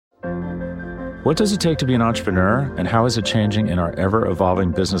What does it take to be an entrepreneur, and how is it changing in our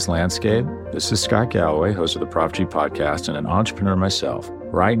ever-evolving business landscape? This is Scott Galloway, host of the Prop G podcast and an entrepreneur myself.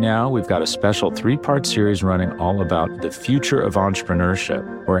 Right now, we've got a special 3-part series running all about the future of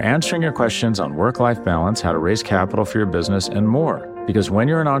entrepreneurship. We're answering your questions on work-life balance, how to raise capital for your business, and more. Because when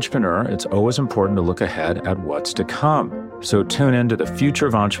you're an entrepreneur, it's always important to look ahead at what's to come. So tune in to the Future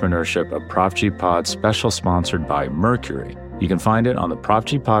of Entrepreneurship, a Prop G Pod special sponsored by Mercury. You can find it on the Prop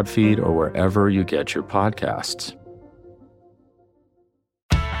G Pod feed or wherever you get your podcasts.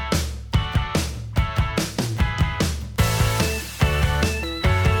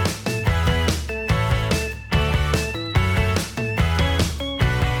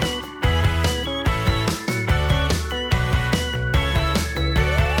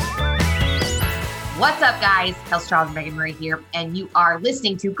 What's up, guys? Kelsey Charles and Meg Murray here, and you are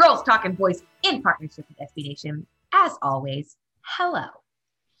listening to Girls Talkin Boys in partnership with SB Nation. As always, hello.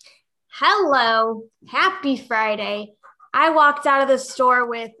 Hello. Happy Friday. I walked out of the store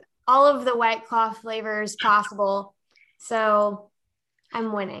with all of the White Claw flavors possible, so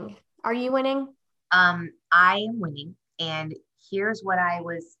I'm winning. Are you winning? I am winning, and here's why I'm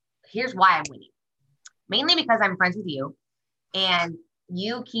winning. Mainly because I'm friends with you, and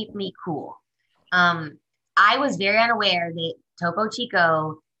you keep me cool. I was very unaware that Topo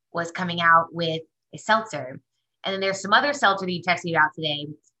Chico was coming out with a seltzer. And then there's some other seltzer that you texted me about today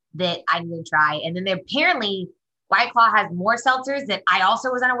that I need to try. And then apparently White Claw has more seltzers that I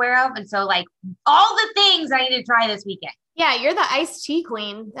also was unaware of. And so like all the things I need to try this weekend. Yeah, you're the iced tea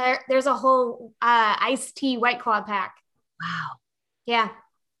queen. There's a whole iced tea White Claw pack. Wow. Yeah.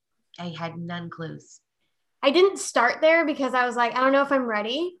 I had none clues. I didn't start there because I was like, I don't know if I'm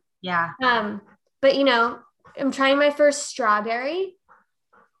ready. Yeah. But you know, I'm trying my first strawberry.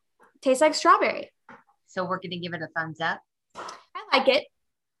 Tastes like strawberry. So we're going to give it a thumbs up. I like it.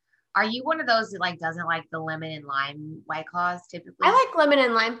 Are you one of those that like doesn't like the lemon and lime White Claws typically? I like lemon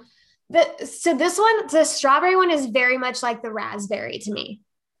and lime. So this one, the strawberry one is very much like the raspberry to me.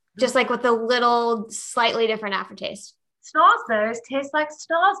 Just like with a little slightly different aftertaste. Schnozberries taste like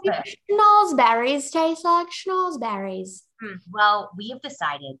schnozberries. Schnozberries taste like schnozberries. Well, we have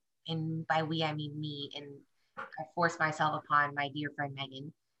decided, and by we, I mean me, and I forced myself upon my dear friend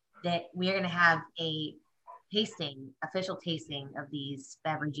Megan, that we are going to have a official tasting of these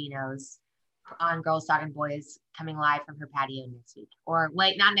beveraginos on Girls Talkin Boys coming live from her patio next week. Or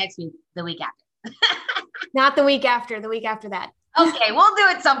wait, not next week, the week after. Not the week after that. Okay, we'll do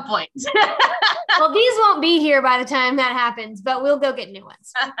it at some point. Well, these won't be here by the time that happens, but we'll go get new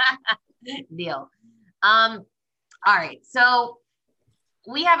ones. Deal. All right, so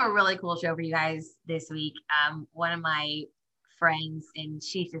we have a really cool show for you guys this week. One of my friends, and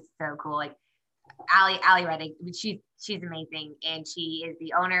she's just so cool. Like Ali Redig, she's amazing, and she is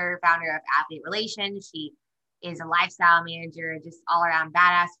the founder of Athlete Relations. She is a lifestyle manager, just all around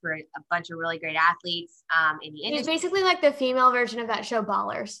badass for a bunch of really great athletes in the industry. She's basically like the female version of that show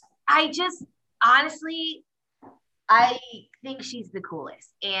Ballers. I think she's the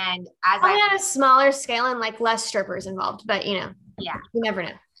coolest. And on a smaller scale and like less strippers involved, but you know, yeah, you never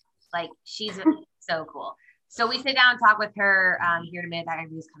know. Like she's so cool. So we sit down and talk with her here in a minute. That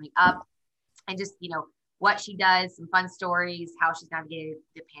interview is coming up, and just, you know, what she does, some fun stories, how she's navigated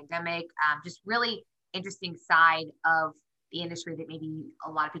the pandemic, just really interesting side of the industry that maybe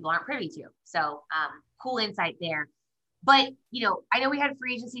a lot of people aren't privy to. So cool insight there. But, you know, I know we had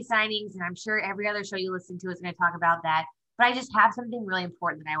free agency signings, and I'm sure every other show you listen to is going to talk about that. But I just have something really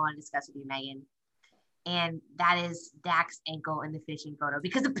important that I want to discuss with you, Megan. And that is Dak's ankle in the fishing photo.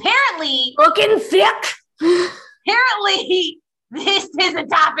 Because apparently, looking thick. Apparently, this is a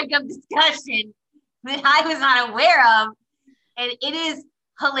topic of discussion that I was not aware of. And it is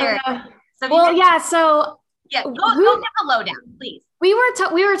hilarious. So go get the lowdown, please. We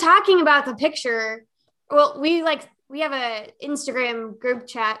were talking about the picture. Well, we have a Instagram group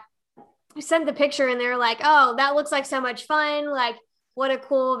chat. We sent the picture and they're like, oh, that looks like so much fun. Like, what a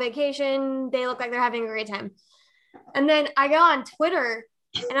cool vacation. They look like they're having a great time. And then I go on Twitter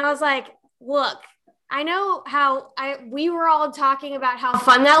and I was like, look, I know how we were all talking about how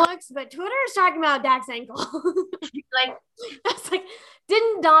fun that looks, but Twitter is talking about Dak's ankle. Like, that's like,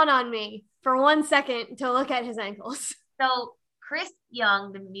 didn't dawn on me for 1 second to look at his ankles. So Chris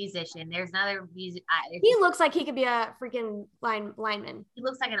Young, the musician, there's another music. He looks like he could be a freaking lineman. He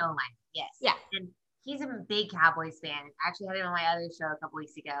looks like an O-line. Yes. Yeah. And he's a big Cowboys fan. I actually had him on my other show a couple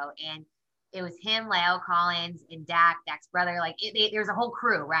weeks ago, and it was him, Lyle Collins, and Dak's brother. Like, there's a whole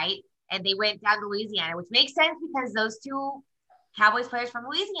crew, right? And they went down to Louisiana, which makes sense because those two Cowboys players from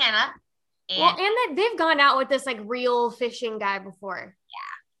Louisiana. And they've gone out with this like real fishing guy before.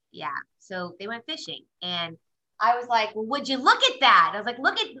 Yeah. So they went fishing and I was like, well, would you look at that? I was like,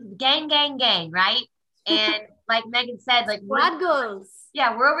 look at gang, gang, gang, right? And like Megan said, like Squad goals.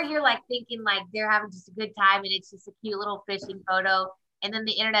 Yeah, we're over here like thinking like they're having just a good time and it's just a cute little fishing photo. And then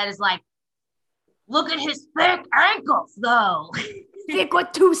the internet is like, look at his thick ankles though. Thick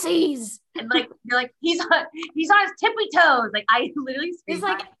with 2 C's. And like you're like, he's on his tippy toes. Like I literally It's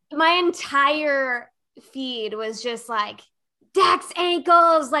like my entire feed was just like Dak's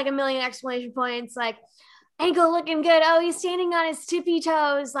ankles, like a million exclamation points, like ankle looking good. Oh, he's standing on his tippy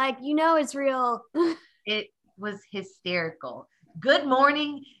toes. Like, it's real. It was hysterical. Good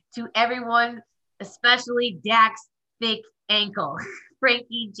morning to everyone, especially Dak's thick ankle,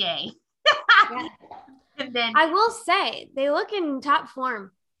 Frankie J. Yeah. And then I will say they look in top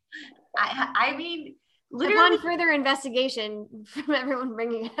form. I mean, literally, upon further investigation from everyone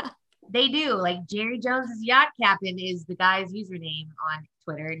bringing it up, they do. Like Jerry Jones's yacht captain is the guy's username on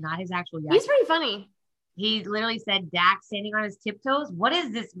Twitter, not his actual yacht. He's pretty funny. He literally said, Dak standing on his tiptoes. What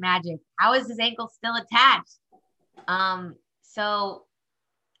is this magic? How is his ankle still attached? So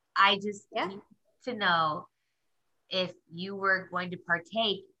I just need to know if you were going to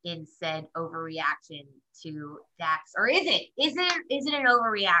partake in said overreaction to Dak's, or is it an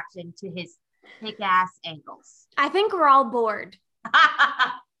overreaction to his thick ass ankles? I think we're all bored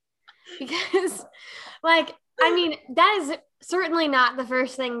because, like, I mean, that is certainly not the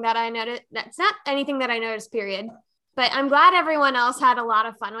first thing that I noticed. That's not anything that I noticed, period. But I'm glad everyone else had a lot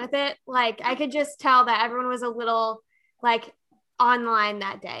of fun with it. Like, I could just tell that everyone was a little, like, online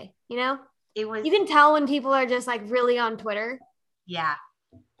that day, It was. You can tell when people are just, like, really on Twitter. Yeah.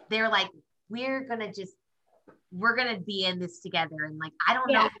 They're like, we're going to be in this together. And, like, I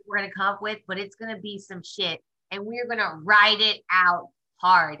don't know what we're going to come up with, but it's going to be some shit. And we're going to ride it out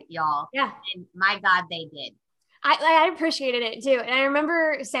hard, y'all. Yeah. And my God, they did. I appreciated it too. And I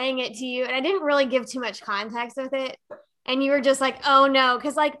remember saying it to you and I didn't really give too much context with it. And you were just like, oh no.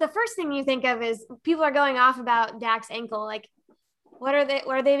 Cause like the first thing you think of is people are going off about Dak's ankle. Like, what are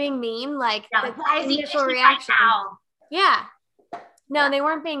they being mean? Like the initial reaction. Right yeah. No, they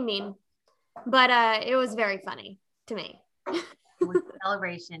weren't being mean, but it was very funny to me. It was a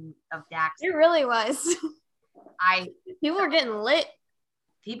celebration of Dak's. It really was. People were getting lit.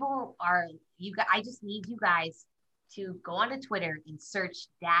 People are, I just need you guys to go onto Twitter and search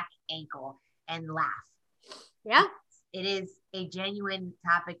Dak ankle and laugh. Yeah. It is a genuine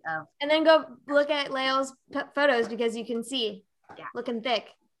topic of. And then go look at Leo's photos because you can see. Yeah. Looking thick.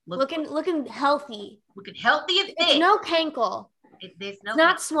 Looking healthy. Looking healthy and thick. It's no cankle. It's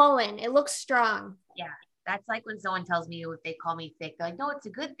not swollen. It looks strong. Yeah. That's like when someone tells me if they call me thick, they're like, no, it's a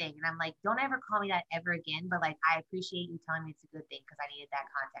good thing. And I'm like, don't ever call me that ever again. But like, I appreciate you telling me it's a good thing because I needed that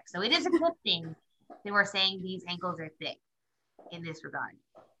context. So it is a good thing that we're saying these ankles are thick in this regard.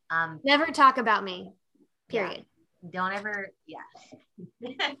 Never talk about me, period. Yeah. Don't ever,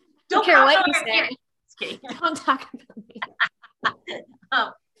 don't care what you say. Don't talk about me.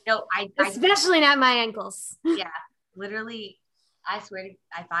 No, especially not my ankles. Yeah, literally, I swear to,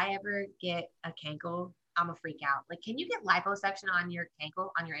 if I ever get a cankle, I'm a freak out. Like, can you get liposuction on your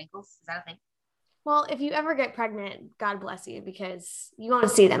ankles? Is that a thing? Well, if you ever get pregnant, God bless you, because you won't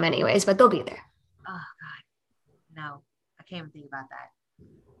see them anyways, but they'll be there. Oh God, no, I can't even think about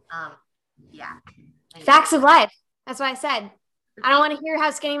that. Yeah. Anyway. Facts of life. That's what I said. I don't want to hear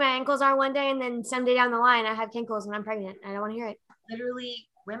how skinny my ankles are one day, and then someday down the line, I have cankles and I'm pregnant. I don't want to hear it. Literally,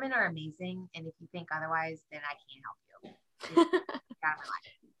 women are amazing, and if you think otherwise, then I can't help you. It's out of my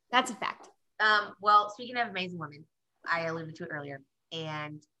life. That's a fact. Well, speaking of amazing women, I alluded to it earlier,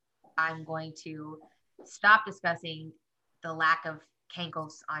 and I'm going to stop discussing the lack of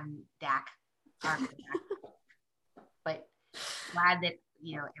cankles on Dak. But glad that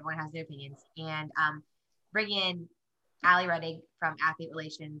everyone has their opinions, and bring in Allie Redig from Athlete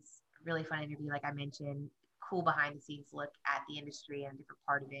Relations. Really fun interview, like I mentioned. Cool behind the scenes look at the industry and a different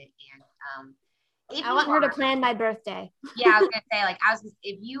part of it. And I want her to plan my birthday. Yeah, I was gonna say,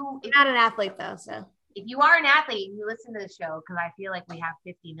 if I'm not an athlete though, so if you are an athlete and you listen to the show, because I feel like we have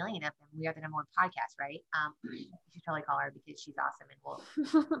 50 million of them, we are the number one podcast, right? You should totally call her because she's awesome and we'll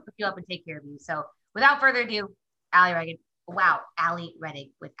hook you up and take care of you. So without further ado, Allie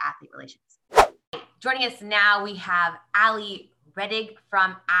Redig with Athlete Relations. Joining us now, we have Allie Redig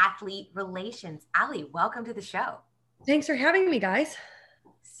from Athlete Relations. Allie, welcome to the show. Thanks for having me, guys.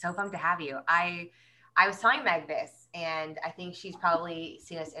 So fun to have you. I was telling Meg this, and I think she's probably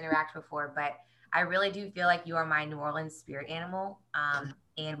seen us interact before, but I really do feel like you are my New Orleans spirit animal.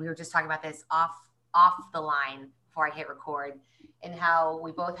 And we were just talking about this off the line before I hit record, and how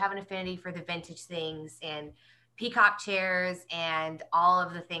we both have an affinity for the vintage things. And peacock chairs and all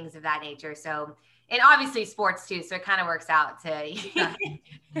of the things of that nature. So, and obviously sports too. So it kind of works out to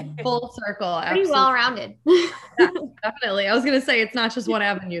full circle. Pretty well-rounded. Yeah, definitely. I was going to say, it's not just one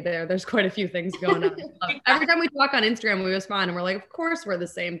avenue there. There's quite a few things going on. Every time we talk on Instagram, we respond and we're like, of course we're the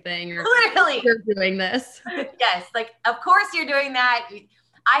same thing. Or, literally, you're doing this. Yes. Like, of course you're doing that.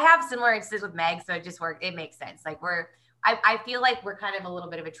 I have similar instances with Meg. So it just worked. It makes sense. Like I feel like we're kind of a little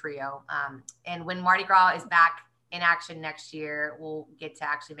bit of a trio. And when Mardi Gras is back in action next year, we'll get to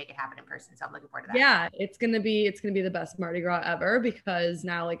actually make it happen in person. So I'm looking forward to that. Yeah, it's gonna be the best Mardi Gras ever, because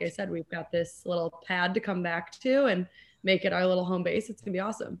now, like I said, we've got this little pad to come back to and make it our little home base. It's gonna be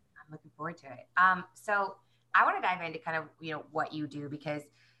awesome. I'm looking forward to it. So I want to dive into kind of, what you do, because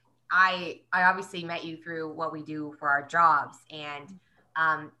I obviously met you through what we do for our jobs. And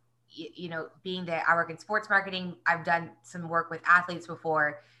being that I work in sports marketing, I've done some work with athletes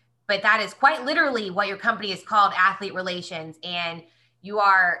before, but that is quite literally what your company is called, Athlete Relations. And you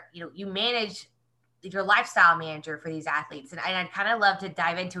are, you manage, your lifestyle manager for these athletes. And I'd kind of love to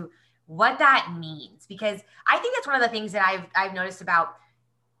dive into what that means, because I think that's one of the things that I've noticed about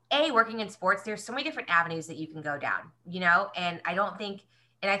working in sports. There's so many different avenues that you can go down, and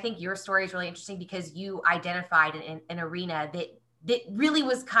I think your story is really interesting because you identified an arena that really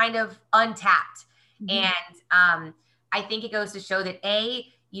was kind of untapped. Mm-hmm. And I think it goes to show that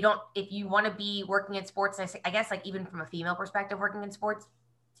if you want to be working in sports, and I guess like even from a female perspective, working in sports,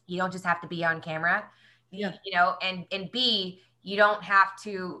 you don't just have to be on camera, and B, you don't have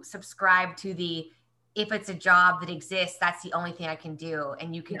to subscribe to if it's a job that exists, that's the only thing I can do.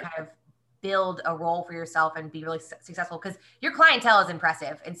 And you can kind of build a role for yourself and be really successful, because your clientele is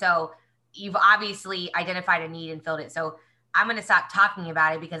impressive. And so you've obviously identified a need and filled it. So I'm going to stop talking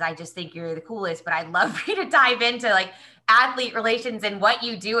about it because I just think you're the coolest, but I'd love for you to dive into like athlete relations and what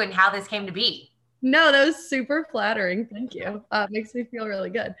you do and how this came to be. No, that was super flattering. Thank you. Makes me feel really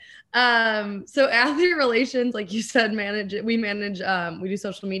good. So athlete relations, like you said, we do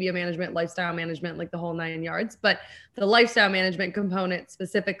social media management, lifestyle management, like the whole 9 yards, but the lifestyle management component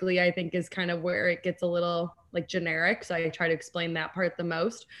specifically, I think is kind of where it gets a little like generic. So I try to explain that part the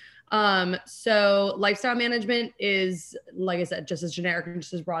most. So lifestyle management is, like I said, just as generic and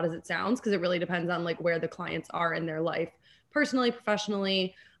just as broad as it sounds, because it really depends on like where the clients are in their life, personally,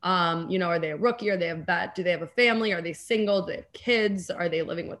 professionally. Are they a rookie? Are they a vet? Do they have a family? Are they single? Do they have kids? Are they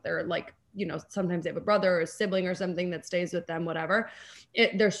living with their, sometimes they have a brother or a sibling or something that stays with them, whatever.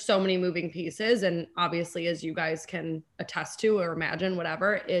 There's so many moving pieces. And obviously, as you guys can attest to or imagine,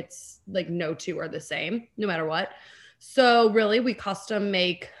 whatever, it's like no two are the same, no matter what. So really we custom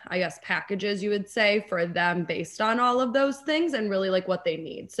make, I guess, packages, you would say, for them based on all of those things and really like what they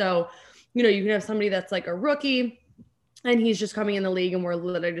need. So, you can have somebody that's like a rookie and he's just coming in the league and we're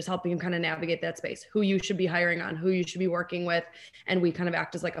literally just helping him kind of navigate that space, who you should be hiring on, who you should be working with. And we kind of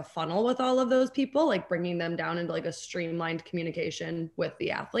act as like a funnel with all of those people, like bringing them down into like a streamlined communication with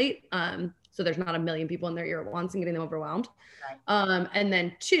the athlete. So there's not a million people in their ear at once and getting them overwhelmed. Right. And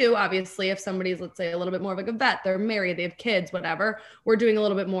then two, obviously, if somebody's, let's say, a little bit more of like a vet, they're married, they have kids, whatever, we're doing a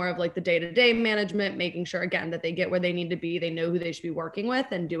little bit more of like the day-to-day management, making sure, again, that they get where they need to be, they know who they should be working with,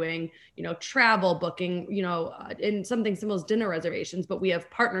 and doing, travel booking, in something simple as dinner reservations, but we have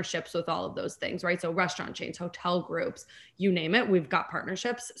partnerships with all of those things, right? So restaurant chains, hotel groups, you name it, we've got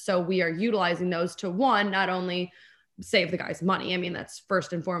partnerships. So we are utilizing those to, one, not only save the guys money. I mean, that's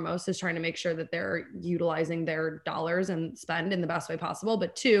first and foremost, is trying to make sure that they're utilizing their dollars and spend in the best way possible.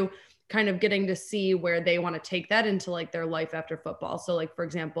 But two, kind of getting to see where they want to take that into like their life after football. So like, for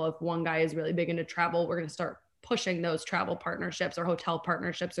example, if one guy is really big into travel, we're going to start pushing those travel partnerships or hotel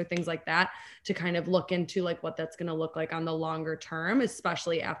partnerships or things like that to kind of look into like what that's going to look like on the longer term,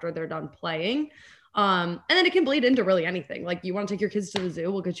 especially after they're done playing. And then it can bleed into really anything. Like, you want to take your kids to the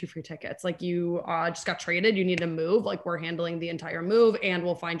zoo, we'll get you free tickets. Like, you just got traded, you need to move, like, we're handling the entire move and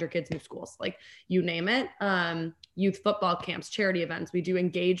we'll find your kids new schools, like, you name it. Youth football camps, charity events, we do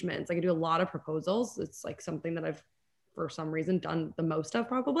engagements. Like, I do a lot of proposals. It's like something that I've, for some reason, done the most of,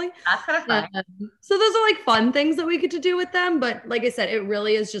 probably. That's kind of fun. So those are like fun things that we get to do with them. But like I said, it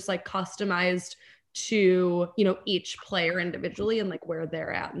really is just like customized to, each player individually and like where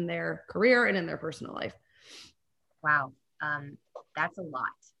they're at in their career and in their personal life. Wow. That's a lot.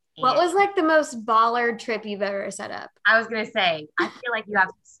 What was like the most baller trip you've ever set up? I was going to say, I feel like you have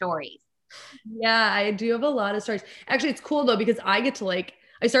stories. Yeah, I do have a lot of stories. Actually, it's cool though, because I get to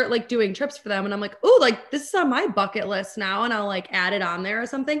I start like doing trips for them and I'm like, oh, like this is on my bucket list now. And I'll like add it on there or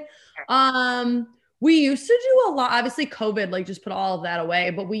something. Sure. We used to do a lot, obviously COVID, like just put all of that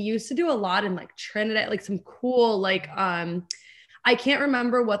away, but we used to do a lot in like Trinidad, like some cool, like, I can't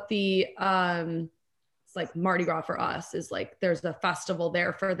remember what the, it's like Mardi Gras for us is like, there's a festival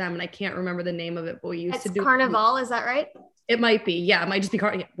there for them. And I can't remember the name of it, but we used to do Carnival. Is that right? It might be. Yeah. It might just be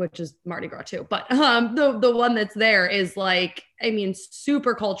which is Mardi Gras too. But the one that's there is like, I mean,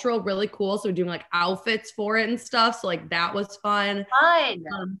 super cultural, really cool. So doing like outfits for it and stuff. So like that was fun.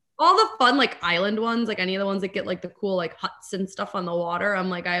 All the fun, like island ones, like any of the ones that get like the cool, like huts and stuff on the water. I'm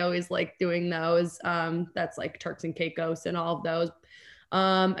like, I always like doing those. That's like Turks and Caicos and all of those.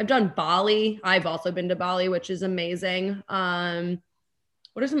 I've done Bali. I've also been to Bali, which is amazing.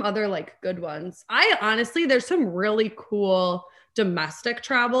 What are some other like good ones? I honestly, there's some really cool domestic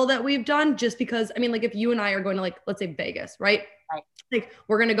travel that we've done just because, I mean, like if you and I are going to like, let's say Vegas, right? Like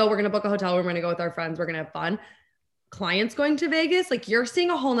we're going to book a hotel. We're going to go with our friends. We're going to have fun. Clients going to Vegas, like you're seeing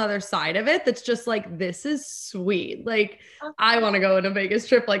a whole nother side of it. That's just like, this is sweet. Like I want to go on a Vegas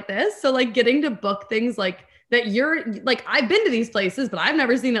trip like this. So like getting to book things like that you're like, I've been to these places, but I've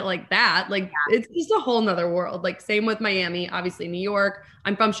never seen it like that. Like it's just a whole nother world. Like same with Miami, obviously New York.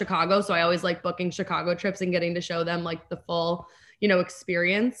 I'm from Chicago. So I always like booking Chicago trips and getting to show them like the full,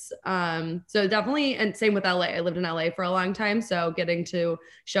 experience. So definitely, and same with LA. I lived in LA for a long time. So getting to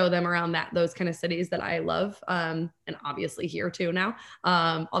show them around those kind of cities that I love. And obviously here too now.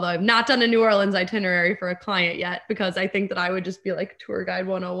 Although I've not done a New Orleans itinerary for a client yet, because I think that I would just be like tour guide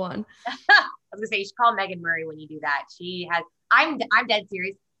 101. I was gonna say, you should call Meg Murray when you do that. I'm dead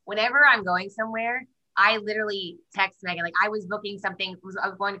serious. Whenever I'm going somewhere, I literally text Megan. Like I was booking something. I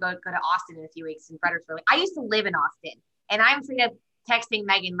was going to go to Austin in a few weeks in Fredericksburg. I used to live in Austin, and I'm straight up texting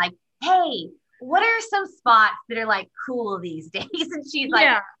Megan like, "Hey, what are some spots that are like cool these days?" And she's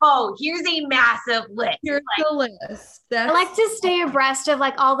like, "Oh, here's a massive list. Here's the list." I like to stay abreast of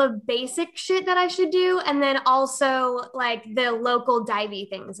like all the basic shit that I should do, and then also like the local divey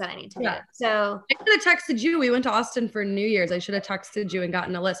things that I need to do. So I should have texted you. We went to Austin for New Year's. I should have texted you and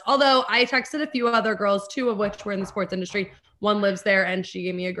gotten a list. Although I texted a few other girls, 2 of which were in the sports industry. One lives there, and she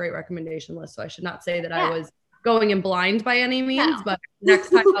gave me a great recommendation list. So I should not say that I was going in blind by any means, but next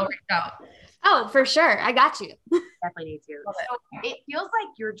time I'll reach out. Oh, for sure. I got you. Definitely need to. So it feels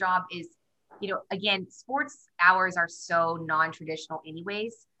like your job is, again, sports hours are so non-traditional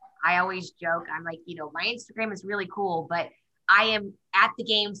anyways. I always joke, I'm like, my Instagram is really cool, but I am at the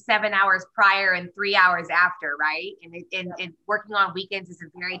game 7 hours prior and 3 hours after, right? And working on weekends is a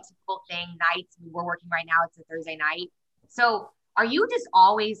very typical thing. Nights, we're working right now, it's a Thursday night. So are you just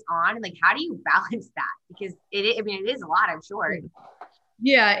always on? And like, how do you balance that? Because it is a lot, I'm sure.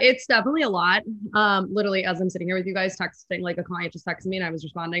 Yeah, it's definitely a lot. Literally, as I'm sitting here with you guys texting, like a client just texted me and I was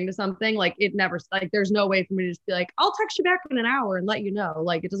responding to something. Like it never, like there's no way for me to just be like, I'll text you back in an hour and let you know.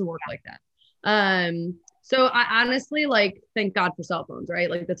 Like it doesn't work like that. So I honestly like, thank God for cell phones, right?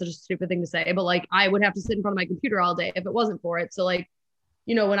 Like that's such a stupid thing to say, but like I would have to sit in front of my computer all day if it wasn't for it. So like,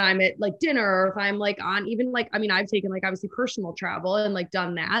 when I'm at like dinner, or if I'm like on even like, I mean, I've taken like obviously personal travel and like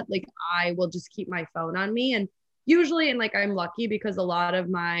done that. Like I will just keep my phone on me. And usually, and like I'm lucky because a lot of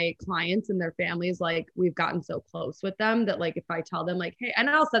my clients and their families, like we've gotten so close with them that like if I tell them like, hey, and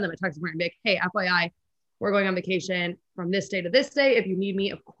I'll send them a text and be like, hey, FYI, we're going on vacation from this day to this day. If you need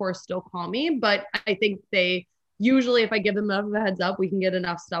me, of course, still call me. But I think they usually, if I give them enough of a heads up, we can get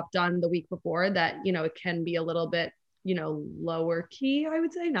enough stuff done the week before that, it can be a little bit, lower key, I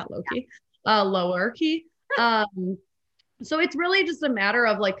would say, not low key, lower key. So it's really just a matter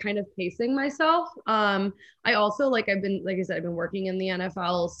of like kind of pacing myself. I also like I've been working in the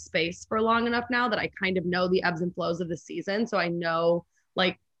NFL space for long enough now that I kind of know the ebbs and flows of the season. So I know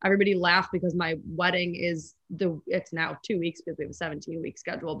like everybody laughed because my wedding it's now 2 weeks because we have a 17-week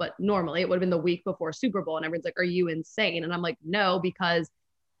schedule, but normally it would have been the week before Super Bowl. And everyone's like, are you insane? And I'm like, no, because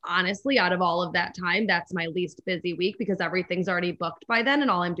honestly, out of all of that time, that's my least busy week because everything's already booked by then.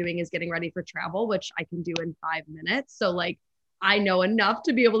 And all I'm doing is getting ready for travel, which I can do in 5 minutes. So like, I know enough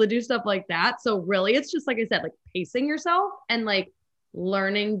to be able to do stuff like that. So really it's just, like I said, like pacing yourself and like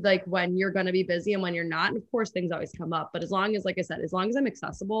learning like when you're going to be busy and when you're not. And of course things always come up, but as long as, like I said, as long as I'm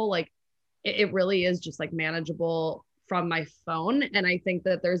accessible, like it really is just like manageable from my phone. And I think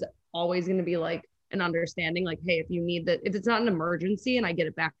that there's always going to be like an understanding, like, hey, if you need that, if it's not an emergency and I get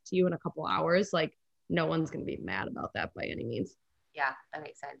it back to you in a couple hours, like no one's going to be mad about that by any means. Yeah, that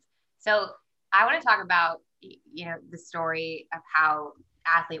makes sense. So I want to talk about, the story of how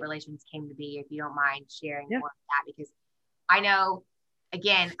athlete relations came to be, if you don't mind sharing more of that, because I know,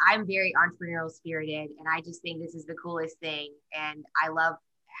 again, I'm very entrepreneurial spirited and I just think this is the coolest thing. And I love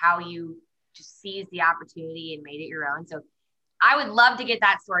how you just seized the opportunity and made it your own. So I would love to get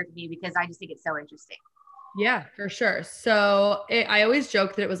that story from you because I just think it's so interesting. Yeah, for sure. So I always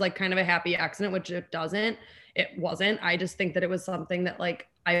joke that it was like kind of a happy accident, which it wasn't. I just think that it was something that like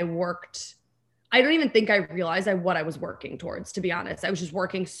I worked I don't even think I realized what I was working towards, to be honest. I was just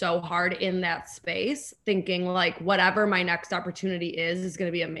working so hard in that space, thinking like whatever my next opportunity is going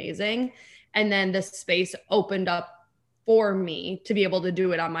to be amazing. And then the space opened up for me to be able to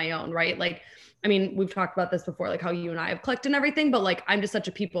do it on my own, right? Like, I mean, we've talked about this before, like how you and I have clicked and everything, but like, I'm just such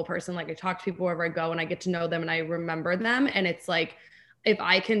a people person. Like I talk to people wherever I go and I get to know them and I remember them. And it's like, if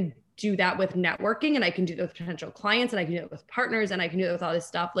I can do that with networking and I can do that with potential clients and I can do it with partners and I can do it with all this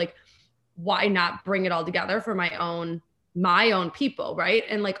stuff, like, why not bring it all together for my own people, right?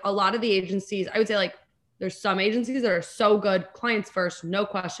 And like a lot of the agencies, I would say like there's some agencies that are so good, clients first, no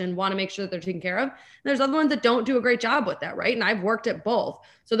question, want to make sure that they're taken care of. And there's other ones that don't do a great job with that, right? And I've worked at both.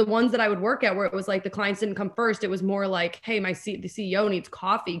 So the ones that I would work at where it was like the clients didn't come first, it was more like, hey, the CEO needs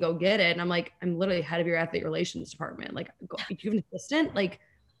coffee, go get it. And I'm like, I'm literally head of your athlete relations department. Like, do you have an assistant? Like,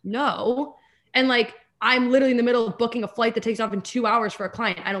 no. And like, I'm literally in the middle of booking a flight that takes off in 2 hours for a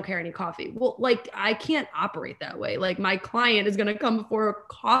client. I don't care any coffee. Well, like I can't operate that way. Like my client is going to come before a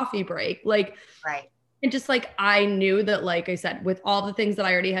coffee break. Like, right. And just like, I knew that, like I said, with all the things that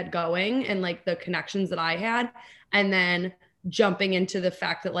I already had going and like the connections that I had, and then jumping into the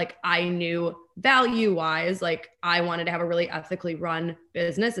fact that like, I knew value wise, like I wanted to have a really ethically run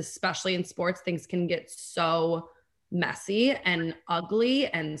business, especially in sports. Things can get so messy and ugly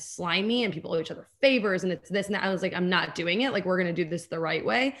and slimy and people owe each other favors and it's this and that. I was like, I'm not doing it. Like, we're going to do this the right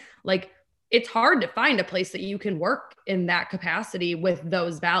way. Like, it's hard to find a place that you can work in that capacity with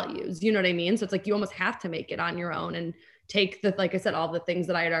those values. You know what I mean? So it's like, you almost have to make it on your own and take the, like I said, all the things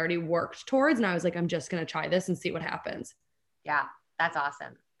that I had already worked towards. And I was like, I'm just going to try this and see what happens. Yeah. That's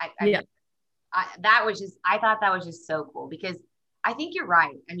awesome. I thought that was just so cool because I think you're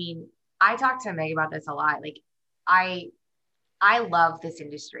right. I mean, I talked to Meg about this a lot. Like, I love this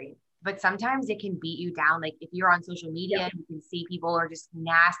industry, but sometimes it can beat you down. Like if you're on social media, you can see people are just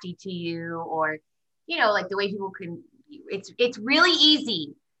nasty to you, or, you know, like the way people can, it's really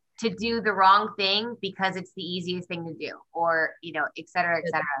easy to do the wrong thing because it's the easiest thing to do, or, you know, et cetera,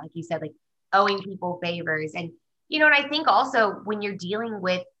 like you said, like owing people favors. And, you know, and I think also when you're dealing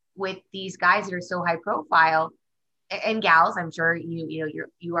with these guys that are so high profile and gals, I'm sure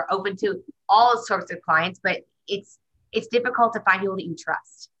you are open to all sorts of clients, but it's difficult to find people that you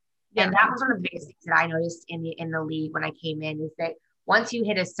trust. Yeah. And that was one of the biggest things that I noticed in the league when I came in, is that once you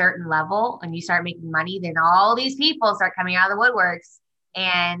hit a certain level and you start making money, then all these people start coming out of the woodworks,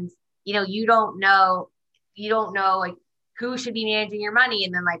 and, you know, you don't know like who should be managing your money.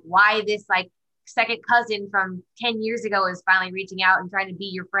 And then like why this like second cousin from 10 years ago is finally reaching out and trying to be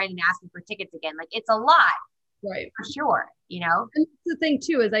your friend and asking for tickets again. Like it's a lot. Right. For sure. You know, and the thing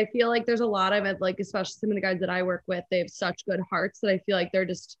too, is I feel like there's a lot of it, like, especially some of the guys that I work with, they have such good hearts that I feel like they're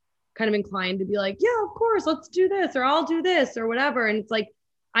just kind of inclined to be like, yeah, of course, let's do this, or I'll do this or whatever. And it's like,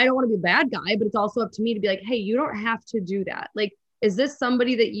 I don't want to be a bad guy, but it's also up to me to be like, hey, you don't have to do that. Like, is this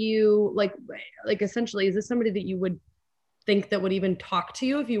somebody that you like essentially, is this somebody that you would think that would even talk to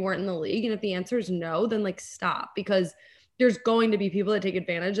you if you weren't in the league? And if the answer is no, then like stop, because there's going to be people that take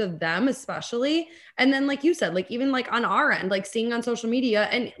advantage of them, especially. And then, like you said, like even like on our end, like seeing on social media,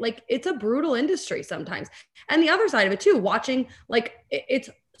 and like, it's a brutal industry sometimes. And the other side of it too, watching, like it's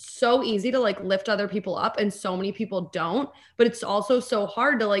so easy to like lift other people up, and so many people don't, but it's also so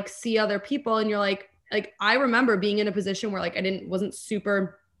hard to like see other people. And you're like I remember being in a position where like wasn't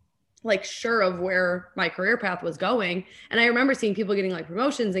super like sure of where my career path was going. And I remember seeing people getting like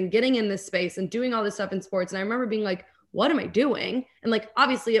promotions and getting in this space and doing all this stuff in sports. And I remember being like, what am I doing? And like,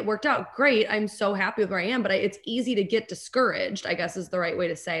 obviously it worked out great. I'm so happy with where I am, but it's easy to get discouraged, I guess is the right way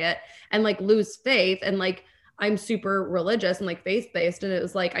to say it, and like lose faith. And like, I'm super religious and like faith-based. And it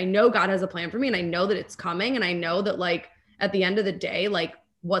was like, I know God has a plan for me, and I know that it's coming. And I know that like, at the end of the day, like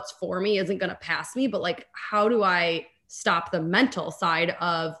what's for me isn't going to pass me, but like, how do I stop the mental side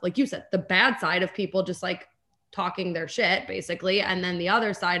of, like you said, the bad side of people just like talking their shit basically. And then the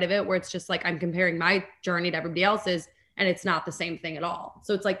other side of it where it's just like, I'm comparing my journey to everybody else's, and it's not the same thing at all.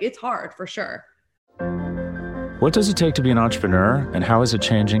 So it's like, it's hard for sure. What does it take to be an entrepreneur, and how is it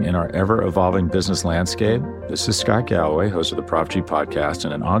changing in our ever-evolving business landscape? This is Scott Galloway, host of the Prop G podcast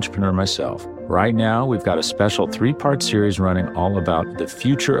and an entrepreneur myself. Right now, we've got a special 3-part series running all about the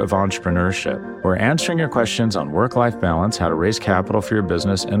future of entrepreneurship. We're answering your questions on work-life balance, how to raise capital for your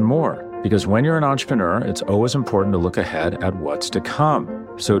business, and more. Because when you're an entrepreneur, it's always important to look ahead at what's to come.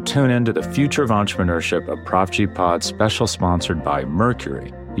 So tune in to the Future of Entrepreneurship, a Prop G Pod special sponsored by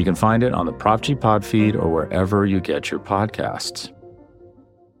Mercury. You can find it on the Prop G Pod feed or wherever you get your podcasts.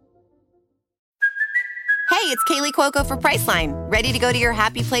 Hey, it's Kaylee Cuoco for Priceline. Ready to go to your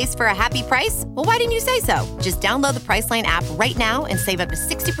happy place for a happy price? Well, why didn't you say so? Just download the Priceline app right now and save up to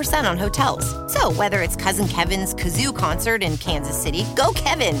 60% on hotels. So whether it's Cousin Kevin's Kazoo Concert in Kansas City, go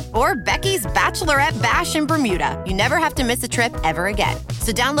Kevin, or Becky's Bachelorette Bash in Bermuda, you never have to miss a trip ever again.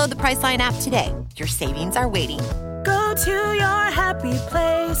 So download the Priceline app today. Your savings are waiting. Go to your happy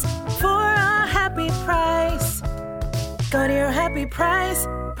place for a happy price. Go to your happy price,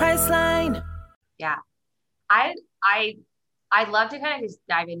 Priceline. Yeah. I'd love to kind of just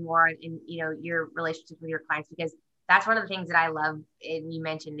dive in more in, your relationships with your clients, because that's one of the things that I love. And you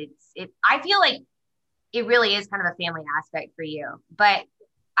mentioned I feel like it really is kind of a family aspect for you, but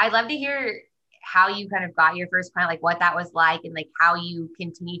I'd love to hear how you kind of got your first client, like what that was like, and like how you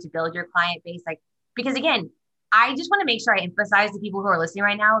continue to build your client base. Like, because again, I just want to make sure I emphasize to people who are listening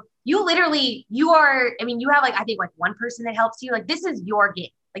right now, you have like, I think like one person that helps you. Like, this is your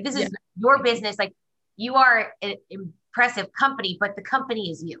gig. Like, this is your business. Like, you are an impressive company, but the company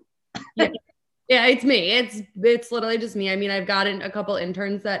is you. Yeah, it's me. It's literally just me. I mean, I've gotten a couple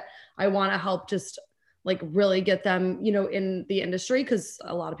interns that I want to help just like really get them, in the industry. Cause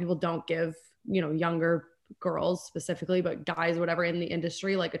a lot of people don't give, younger girls specifically, but guys, whatever, in the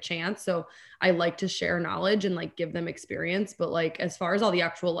industry, like a chance. So I like to share knowledge and like give them experience. But like, as far as all the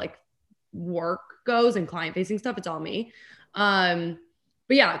actual like work goes and client facing stuff, it's all me.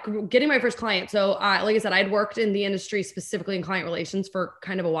 But yeah, getting my first client. So like I said, I'd worked in the industry specifically in client relations for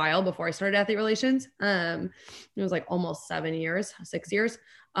kind of a while before I started athlete relations. It was like almost 6 years,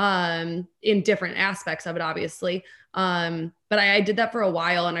 in different aspects of it, obviously. But I did that for a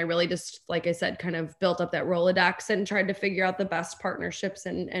while, and I really just, like I said, kind of built up that Rolodex and tried to figure out the best partnerships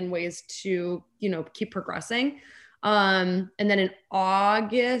and ways to, keep progressing. And then in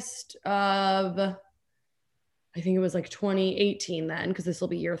August of, I think it was like 2018 then, because this will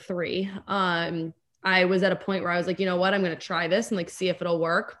be year 3. I was at a point where I was like, you know what, I'm going to try this and like see if it'll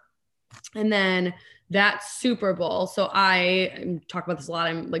work. And then that Super Bowl. So I talk about this a lot.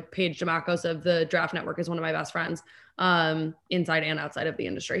 I'm like Paige DeMacos of the Draft Network is one of my best friends, inside and outside of the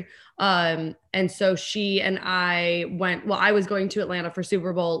industry. And so she and I I was going to Atlanta for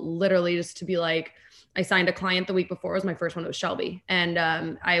Super Bowl, literally just to be like, I signed a client the week before. It was my first one. It was Shelby. And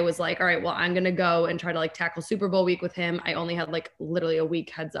I was like, all right, well, I'm going to go and try to like tackle Super Bowl week with him. I only had like literally a week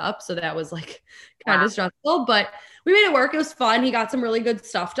heads up. So that was like kind of stressful, but we made it work. It was fun. He got some really good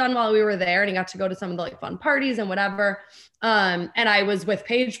stuff done while we were there, and he got to go to some of the like fun parties and whatever. And I was with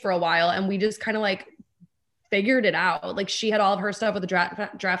Paige for a while, and we just kind of like figured it out. Like, she had all of her stuff with the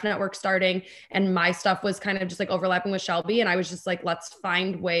draft network starting, and my stuff was kind of just like overlapping with Shelby. And I was just like, let's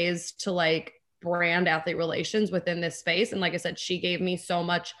find ways to like brand athlete relations within this space. And like I said, she gave me so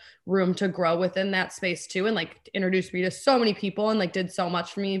much room to grow within that space too, and like introduced me to so many people and like did so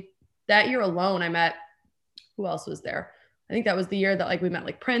much for me. That year alone, I met, who else was there? I think that was the year that like we met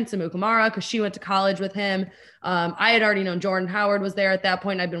like Prince and Mukamara, because she went to college with him. I had already known Jordan Howard was there at that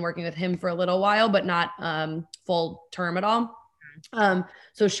point. I'd been working with him for a little while, but not full term at all.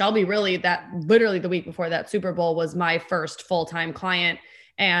 So Shelby, really, that literally the week before that Super Bowl was my first full-time client.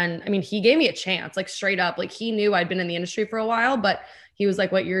 And I mean, he gave me a chance, like straight up, like he knew I'd been in the industry for a while, but he was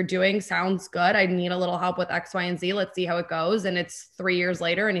like, what you're doing sounds good. I need a little help with X, Y, and Z. Let's see how it goes. And it's 3 years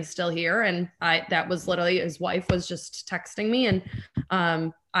later and he's still here. And that was literally, his wife was just texting me,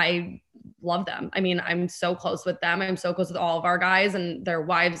 and I love them. I mean, I'm so close with them. I'm so close with all of our guys and their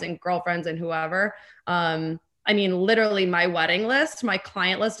wives and girlfriends and whoever. I mean, literally my wedding list, my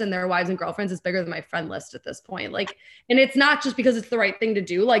client list and their wives and girlfriends is bigger than my friend list at this point. Like, and it's not just because it's the right thing to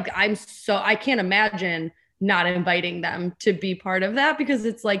do. Like, I can't imagine not inviting them to be part of that, because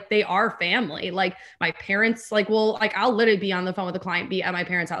it's like, they are family. Like, my parents, like, I'll literally be on the phone with a client, be at my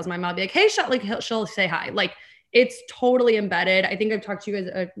parents' house. My mom be like, hey, she'll say hi. Like, it's totally embedded. I think I've talked to you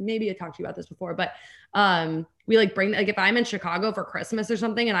guys, maybe I talked to you about this before, but we like bring, like if I'm in Chicago for Christmas or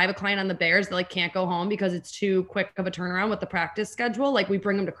something and I have a client on the Bears that like can't go home because it's too quick of a turnaround with the practice schedule, like we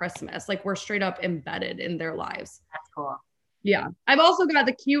bring them to Christmas. Like, we're straight up embedded in their lives. That's cool. Yeah. I've also got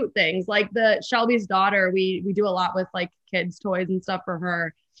the cute things, like the Shelby's daughter. We do a lot with like kids' toys and stuff for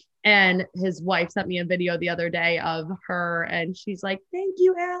her. And his wife sent me a video the other day of her, and she's like, thank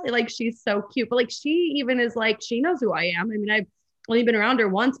you, Allie. Like, she's so cute. But like, she even is like, she knows who I am. I mean, I've only been around her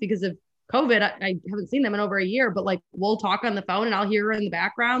once because of COVID. I haven't seen them in over a year, but like, we'll talk on the phone and I'll hear her in the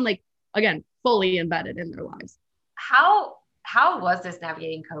background. Like, again, fully embedded in their lives. How was this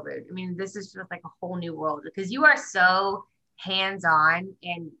navigating COVID? I mean, this is just like a whole new world, because you are so hands-on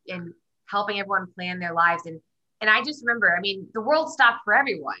and helping everyone plan their lives. And I just remember, I mean, the world stopped for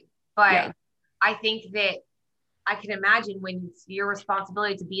everyone, but yeah. I think that I can imagine when it's your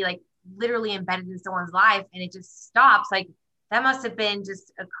responsibility to be like literally embedded in someone's life and it just stops, like that must have been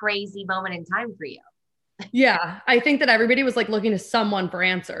just a crazy moment in time for you. Yeah, I think that everybody was like looking to someone for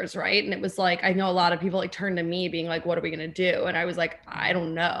answers, right? And it was like, I know a lot of people like turned to me being like, what are we going to do? And I was like, I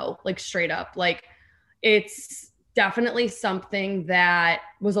don't know, like straight up. Like it's definitely something that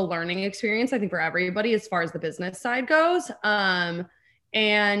was a learning experience, I think, for everybody as far as the business side goes.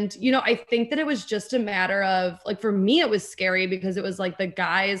 And, you know, I think that it was just a matter of like, for me, it was scary because it was like the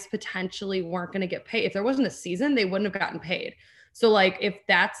guys potentially weren't going to get paid. If there wasn't a season, they wouldn't have gotten paid. So like, if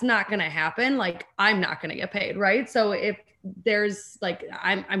that's not going to happen, like I'm not going to get paid. Right. So if there's like,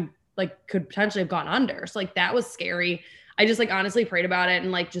 I'm like, could potentially have gone under. So like, that was scary. I just like honestly prayed about it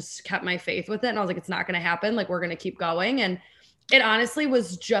and like, just kept my faith with it. And I was like, it's not going to happen. Like, we're going to keep going. And it honestly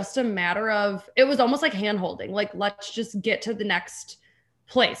was just a matter of, it was almost like hand holding. Like, let's just get to the next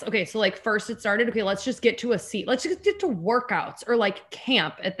place. Okay. So like first it started, okay, let's just get to a seat. Let's just get to workouts or like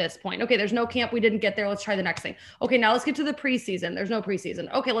camp at this point. Okay. There's no camp. We didn't get there. Let's try the next thing. Okay. Now let's get to the preseason. There's no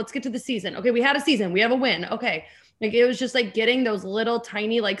preseason. Okay. Let's get to the season. Okay. We had a season. We have a win. Okay. Like it was just like getting those little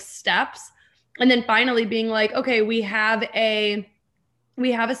tiny like steps. And then finally being like, okay, we have a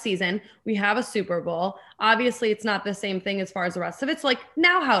season, we have a Super Bowl. Obviously it's not the same thing as far as the rest of it. So like,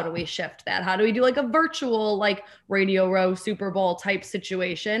 now how do we shift that? How do we do like a virtual, like Radio Row Super Bowl type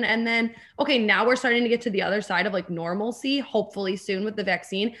situation? And then, okay, now we're starting to get to the other side of like normalcy, hopefully soon with the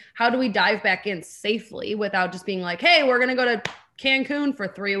vaccine. How do we dive back in safely without just being like, hey, we're going to go to Cancun for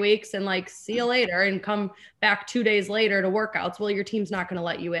 3 weeks and like, see you later and come back 2 days later to workouts. Well, your team's not going to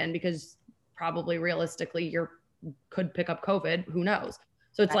let you in because probably realistically could pick up COVID. Who knows?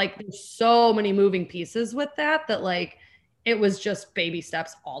 So it's like, there's so many moving pieces with that like, it was just baby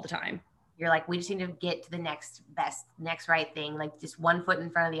steps all the time. You're like, we just need to get to the next best, next right thing. Like just one foot in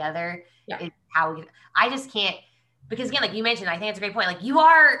front of the other is how I just can't, because again, like you mentioned, I think it's a great point. Like you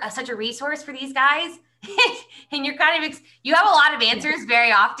are such a resource for these guys and you're kind of, you have a lot of answers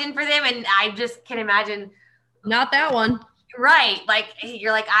very often for them. And I just can imagine. Not that one. Right. Like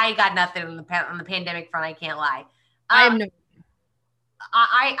you're like, I got nothing on the pandemic front. I can't lie. I have no.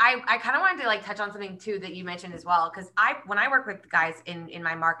 I kind of wanted to like touch on something too that you mentioned as well. Cause when I work with guys in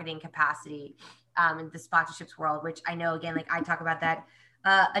my marketing capacity, in the sponsorships world, which I know, again, like I talk about that,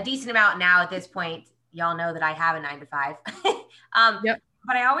 a decent amount now at this point. Y'all know that I have a 9 to 5. Yep.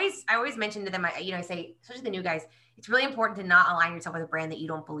 But I always mention to them, I say, especially the new guys, it's really important to not align yourself with a brand that you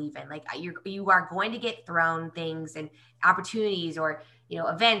don't believe in. Like you are going to get thrown things and opportunities or,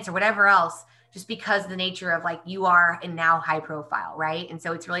 events or whatever else, just because of the nature of like, you are in now high profile. Right. And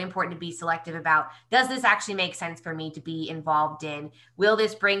so it's really important to be selective about, does this actually make sense for me to be involved in? Will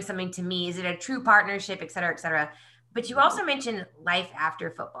this bring something to me? Is it a true partnership, et cetera, et cetera. But you also mentioned life after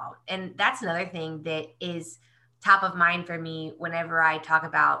football. And that's another thing that is top of mind for me whenever I talk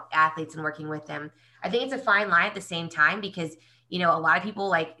about athletes and working with them. I think it's a fine line at the same time because, a lot of people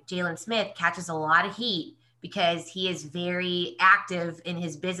like Jalen Smith catches a lot of heat because he is very active in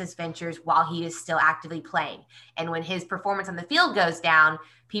his business ventures while he is still actively playing. And when his performance on the field goes down,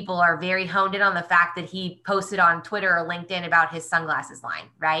 people are very honed in on the fact that he posted on Twitter or LinkedIn about his sunglasses line,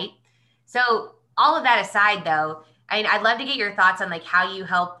 right? So all of that aside though, I'd love to get your thoughts on like how you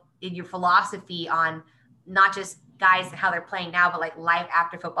help in your philosophy on not just guys and how they're playing now, but like life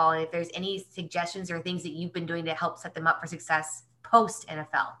after football. And if there's any suggestions or things that you've been doing to help set them up for success post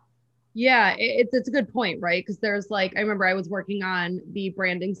NFL. Yeah, it's a good point, right? Because there's like, I remember I was working on the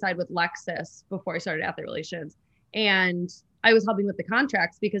branding side with Lexus before I started Athlete Relations. And I was helping with the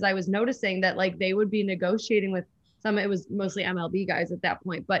contracts because I was noticing that like they would be negotiating with it was mostly MLB guys at that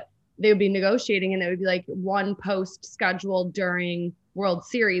point, but they would be negotiating and it would be like one post scheduled during World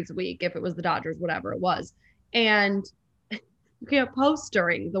Series week, if it was the Dodgers, whatever it was. And you can't post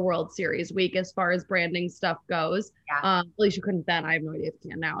during the World Series week as far as branding stuff goes. Yeah. At least you couldn't then. I have no idea if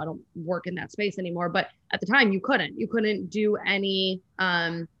you can now. I don't work in that space anymore. But at the time, you couldn't do any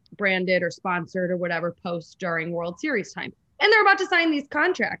branded or sponsored or whatever post during World Series time. And they're about to sign these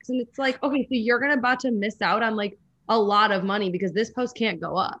contracts. And it's like, okay, so you're about to miss out on like a lot of money because this post can't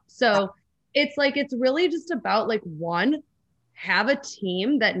go up. So it's like, it's really just about like, one, have a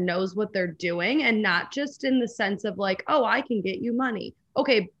team that knows what they're doing and not just in the sense of like, oh, I can get you money.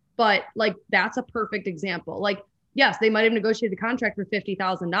 Okay. But like, that's a perfect example. Like, yes, they might've negotiated a contract for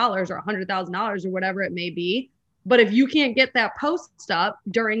 $50,000 or $100,000 or whatever it may be. But if you can't get that post up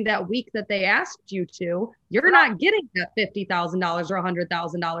during that week that they asked you to, you're not getting that $50,000 or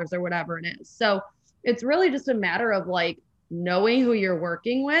 $100,000 or whatever it is. So it's really just a matter of like knowing who you're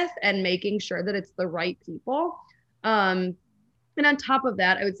working with and making sure that it's the right people. And on top of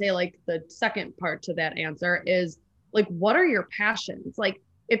that, I would say like the second part to that answer is like, what are your passions? Like,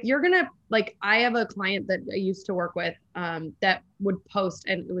 if you're going to, like, I have a client that I used to work with that would post,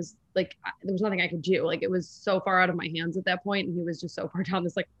 and it was like, there was nothing I could do. Like, it was so far out of my hands at that point. And he was just so far down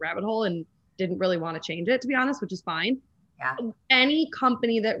this like rabbit hole and didn't really want to change it, to be honest, which is fine. Yeah. Any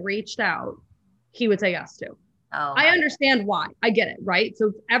company that reached out, he would say yes to. Oh, I understand why. I get it, right? So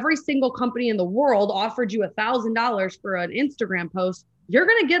if every single company in the world offered you $1,000 for an Instagram post, you're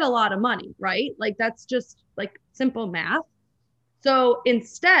going to get a lot of money, right? Like, that's just like simple math. So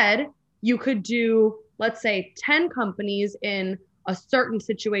instead, you could do, let's say, 10 companies in a certain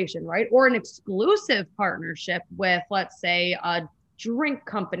situation, right? Or an exclusive partnership with, let's say, a drink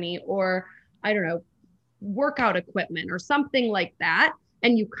company, or I don't know, workout equipment or something like that.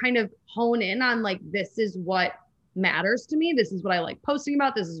 And you kind of hone in on like, this is what matters to me. This is what I like posting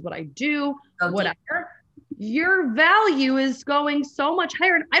about. This is what I do, whatever. Your value is going so much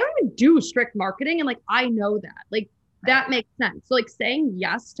higher. And I don't even do strict marketing. And like, I know that, like, that makes sense. So like, saying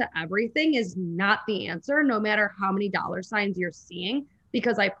yes to everything is not the answer, no matter how many dollar signs you're seeing,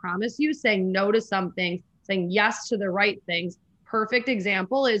 because I promise you, saying no to some things, saying yes to the right things. Perfect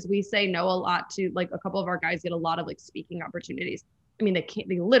example is we say no a lot to, like, a couple of our guys get a lot of like speaking opportunities. I mean,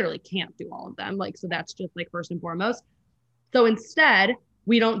 they literally can't do all of them. Like, so that's just like first and foremost. So instead,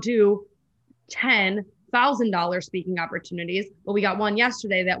 we don't do $10,000 speaking opportunities, but we got one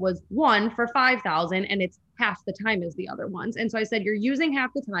yesterday that was one for 5,000, and it's half the time as the other ones. And so I said, you're using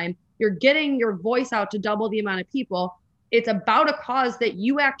half the time, you're getting your voice out to double the amount of people. It's about a cause that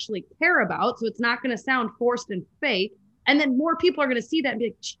you actually care about. So it's not going to sound forced and fake. And then more people are going to see that and be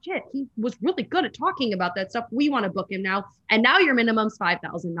like, shit, he was really good at talking about that stuff. We want to book him now. And now your minimum's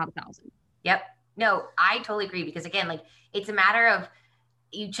 5,000, not 1,000. Yep. No, I totally agree, because again, like, it's a matter of,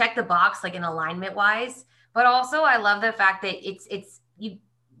 you check the box, like in alignment wise, but also I love the fact that it's you,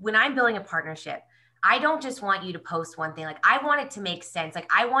 when I'm building a partnership, I don't just want you to post one thing. Like, I want it to make sense.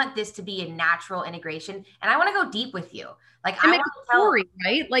 Like, I want this to be a natural integration, and I want to go deep with you. Like, I want to tell, story,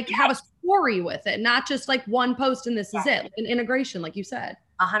 right? Like, have a story with it, not just like one post and this is it. Like an integration, like you said.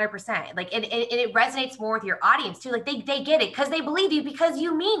 100%. Like, and it resonates more with your audience too. Like, they get it because they believe you, because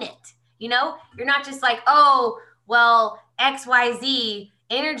you mean it. You know, you're not just like, oh, well, XYZ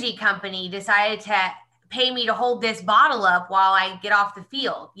energy company decided to pay me to hold this bottle up while I get off the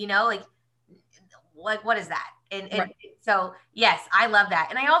field. You know, like what is that? And right. So yes, I love that.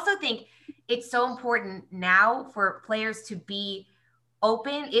 And I also think it's so important now for players to be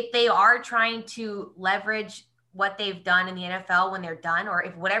open if they are trying to leverage what they've done in the NFL when they're done, or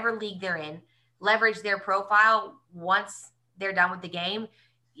if whatever league they're in, leverage their profile once they're done with the game.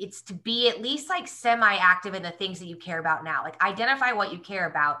 It's to be at least like semi-active in the things that you care about now. Like, identify what you care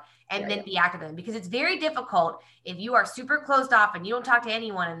about and then be active in them, because it's very difficult if you are super closed off and you don't talk to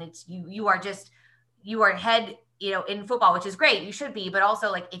anyone, and it's you are head, you know, in football, which is great. You should be, but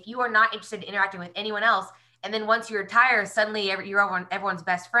also like, if you are not interested in interacting with anyone else, and then once you retire, suddenly you're everyone's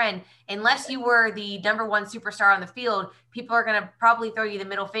best friend, unless you were the number one superstar on the field, people are going to probably throw you the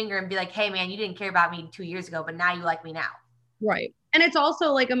middle finger and be like, hey man, you didn't care about me 2 years ago, but now you like me now. Right. And it's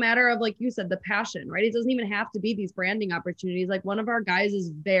also like a matter of, like you said, the passion, right? It doesn't even have to be these branding opportunities. Like, one of our guys is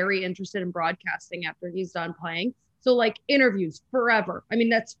very interested in broadcasting after he's done playing. So like, interviews forever. I mean,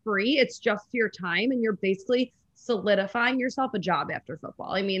 that's free. It's just your time, and you're basically solidifying yourself a job after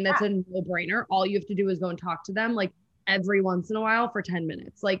football. I mean, that's a no-brainer. All you have to do is go and talk to them like every once in a while for 10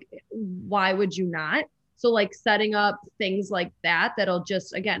 minutes. Like, why would you not? So like, setting up things like that, that'll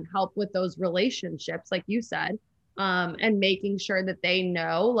just, again, help with those relationships, like you said, and making sure that they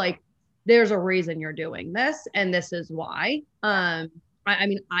know, like, there's a reason you're doing this and this is why. I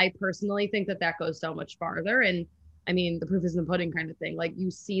mean, I personally think that goes so much farther. And I mean, the proof is in the pudding kind of thing. Like,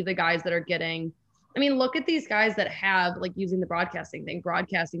 you see the guys that are getting, I mean, look at these guys that have, like, using the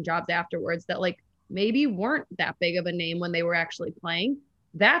broadcasting jobs afterwards, that like maybe weren't that big of a name when they were actually playing.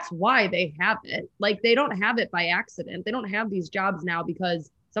 That's why they have it. Like, they don't have it by accident. They don't have these jobs now because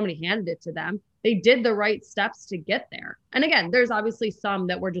somebody handed it to them. They did the right steps to get there. And again, there's obviously some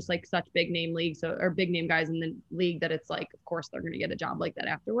that were just like such big name leagues or big name guys in the league that it's like, of course they're going to get a job like that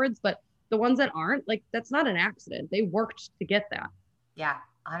afterwards. But the ones that aren't, like, that's not an accident. They worked to get that. Yeah,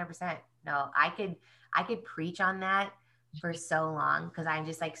 100%. No, I could preach on that for so long, because I'm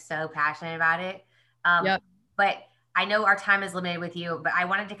just like so passionate about it. But I know our time is limited with you, but I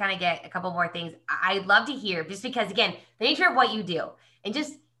wanted to kind of get a couple more things. I'd love to hear, just because, again, the nature of what you do, and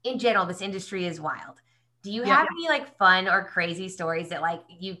just in general, this industry is wild. Do you have any like fun or crazy stories that like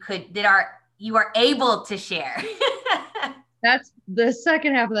you are able to share? That's the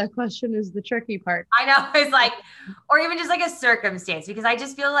second half of that question, is the tricky part. I know, it's like, or even just like a circumstance, because I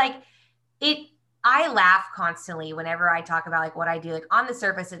just feel like I laugh constantly whenever I talk about like what I do. Like on the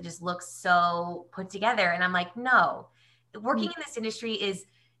surface, it just looks so put together. And I'm like, no, working in this industry is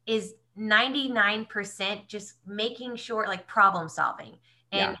 99% just making sure like problem solving.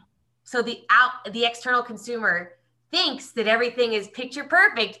 And so the external consumer thinks that everything is picture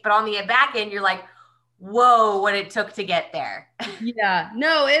perfect, but on the back end, you're like, whoa, what it took to get there. Yeah,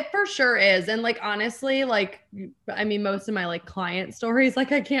 no, it for sure is. And like, honestly, like, I mean, most of my like client stories,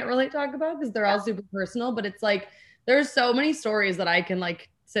 like I can't really talk about because they're all super personal, but it's like, there's so many stories that I can like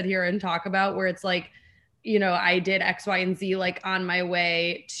sit here and talk about where it's like, you know, I did X, Y, and Z like on my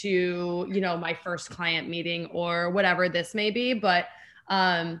way to, you know, my first client meeting or whatever this may be. But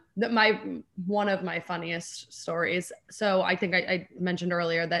one of my funniest stories. So I think I mentioned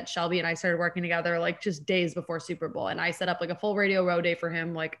earlier that Shelby and I started working together like just days before Super Bowl, and I set up like a full Radio Row day for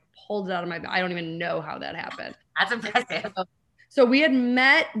him, like pulled it out of my, I don't even know how that happened. That's impressive. So we had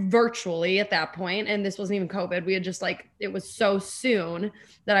met virtually at that point, and this wasn't even COVID. We had just like, it was so soon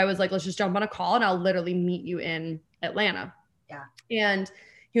that I was like, let's just jump on a call and I'll literally meet you in Atlanta. Yeah. And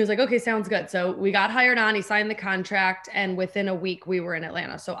he was like, okay, sounds good. So we got hired on, he signed the contract, and within a week we were in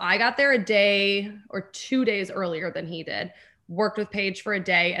Atlanta. So I got there a day or 2 days earlier than he did, worked with Paige for a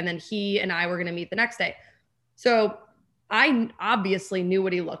day, and then he and I were going to meet the next day. So I obviously knew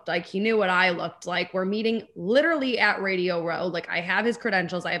what he looked like. He knew what I looked like. We're meeting literally at Radio Row. Like I have his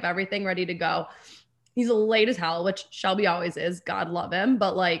credentials. I have everything ready to go. He's late as hell, which Shelby always is. God love him.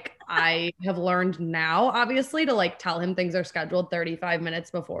 But like, I have learned now, obviously, to like tell him things are scheduled 35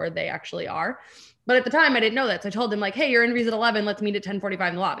 minutes before they actually are. But at the time I didn't know that. So I told him like, hey, your interview's at 11. Let's meet at 10:45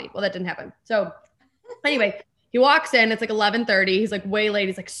 in the lobby. Well, that didn't happen. So anyway, he walks in, it's like 11:30. He's like way late.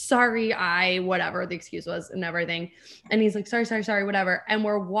 He's like, sorry, whatever the excuse was and everything. And he's like, sorry, whatever. And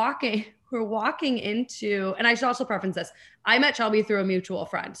we're walking into, and I should also preference this. I met Shelby through a mutual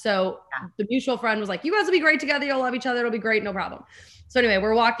friend. So the mutual friend was like, you guys will be great together. You'll love each other. It'll be great. No problem. So anyway,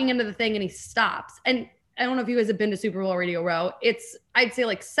 we're walking into the thing and he stops. And I don't know if you guys have been to Super Bowl Radio Row. It's, I'd say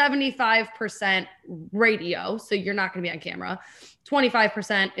like 75% radio. So you're not going to be on camera.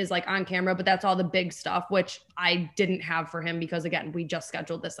 25% is like on camera, but that's all the big stuff, which I didn't have for him because again, we just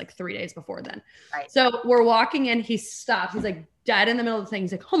scheduled this like 3 days before then. Right. So we're walking in, he stops. He's like dead in the middle of the thing.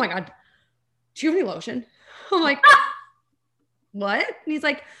 He's like, oh my God, do you have any lotion? I'm like, what? And he's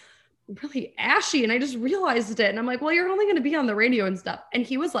like, really ashy. And I just realized it. And I'm like, well, you're only going to be on the radio and stuff. And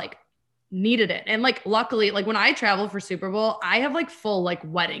he was like, needed it. And like, luckily, like when I travel for Super Bowl, I have like full like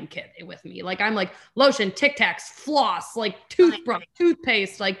wedding kit with me. Like I'm like lotion, Tic Tacs, floss, like toothbrush,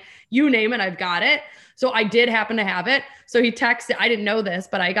 toothpaste, like you name it, I've got it. So I did happen to have it. So he texted, I didn't know this,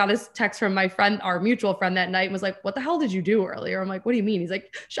 but I got this text from my friend, our mutual friend that night, and was like, what the hell did you do earlier? I'm like, what do you mean? He's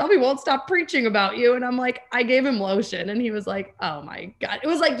like, Shelby won't stop preaching about you. And I'm like, I gave him lotion. And he was like, oh my God. It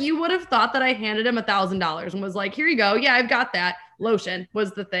was like, you would have thought that I handed him $1,000 and was like, here you go. Yeah, I've got that. Lotion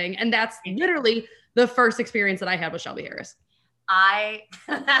was the thing. And that's literally the first experience that I had with Shelby Harris. I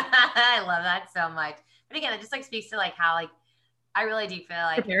love that so much. But again, it just like speaks to like how like I really do feel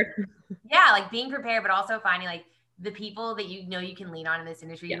like prepared. Yeah, like being prepared, but also finding like the people that you know you can lean on in this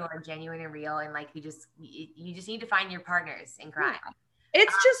industry who are genuine and real, and like you just need to find your partners in crime. Yeah.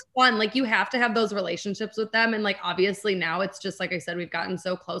 It's just fun. Like you have to have those relationships with them. And like, obviously now it's just, like I said, we've gotten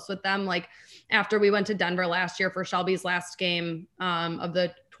so close with them. Like after we went to Denver last year for Shelby's last game of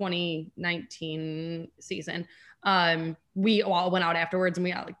the 2019 season, we all went out afterwards and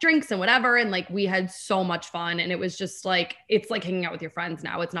we got like drinks and whatever. And like, we had so much fun. And it was just like, it's like hanging out with your friends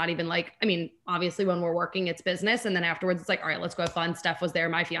now. It's not even like, I mean, obviously when we're working, it's business. And then afterwards it's like, all right, let's go have fun. Steph was there.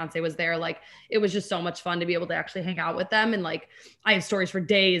 My fiance was there. Like, it was just so much fun to be able to actually hang out with them. And like, I have stories for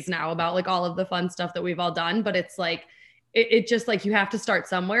days now about like all of the fun stuff that we've all done, but it's like, it just like, you have to start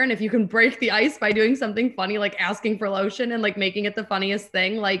somewhere. And if you can break the ice by doing something funny, like asking for lotion and like making it the funniest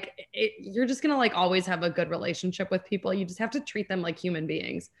thing, like you're just going to like always have a good relationship with people. You just have to treat them like human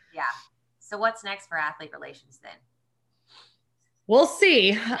beings. Yeah. So what's next for athlete relations then? We'll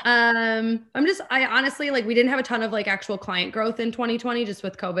see. I honestly, like, we didn't have a ton of like actual client growth in 2020, just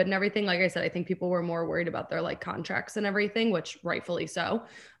with COVID and everything. Like I said, I think people were more worried about their like contracts and everything, which rightfully so.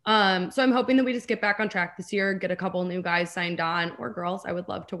 So I'm hoping that we just get back on track this year, get a couple new guys signed on, or girls. I would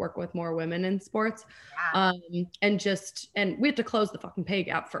love to work with more women in sports. Yeah. And we have to close the fucking pay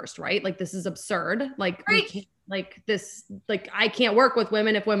gap first, right? Like, this is absurd. Like, we can't, like this, like I can't work with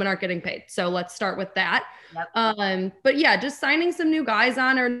women if women aren't getting paid. So let's start with that. Yep. But yeah, just signing some new guys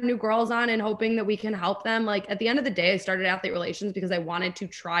on or new girls on and hoping that we can help them. Like, at the end of the day, I started athlete relations because I wanted to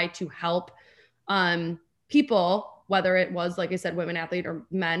try to help people, whether it was, like I said, women athlete or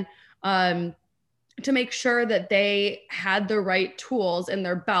men, to make sure that they had the right tools in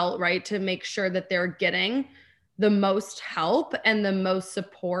their belt, right? To make sure that they're getting the most help and the most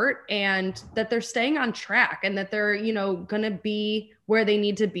support, and that they're staying on track, and that they're, you know, going to be where they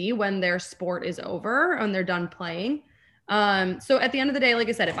need to be when their sport is over and they're done playing. So at the end of the day, like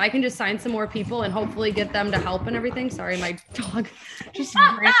I said, if I can just sign some more people and hopefully get them to help and everything. Sorry, my dog just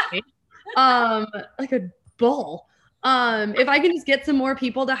ran away, like a bull. If I can just get some more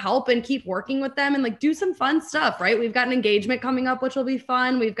people to help and keep working with them and like do some fun stuff, right? We've got an engagement coming up, which will be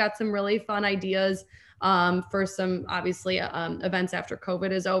fun. We've got some really fun ideas for some, obviously, events after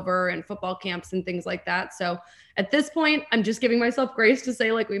COVID is over, and football camps and things like that. So at this point, I'm just giving myself grace to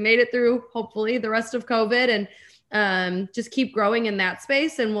say, like, we made it through, hopefully, the rest of COVID, and just keep growing in that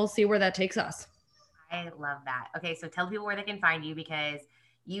space, and we'll see where that takes us. I love that. Okay, so tell people where they can find you, because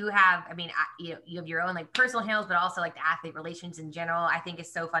you have, I mean, you have your own like personal handles, but also like the athlete relations in general. I think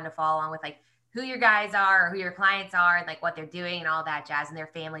is so fun to follow along with, like, who your guys are, or who your clients are, and like what they're doing and all that jazz, and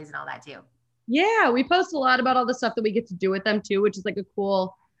their families and all that too. Yeah, we post a lot about all the stuff that we get to do with them too, which is like a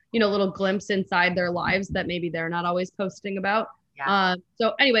cool, you know, little glimpse inside their lives that maybe they're not always posting about. Yeah.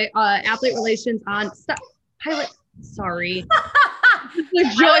 So anyway, athlete relations on Pilot. Sorry. The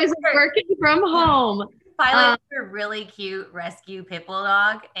joys of working from home. Pilot is a really cute rescue pit bull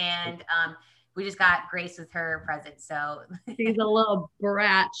dog, and we just got Grace with her present. So she's a little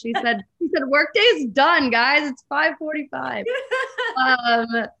brat. She said work day's done, guys. It's 5:45.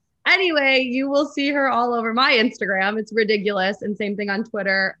 Anyway, you will see her all over my Instagram. It's ridiculous. And same thing on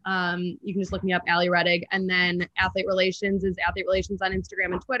Twitter. You can just look me up, Allie Redig. And then Athlete Relations is Athlete Relations on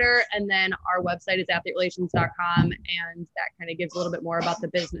Instagram and Twitter. And then our website is athleterelations.com. And that kind of gives a little bit more about the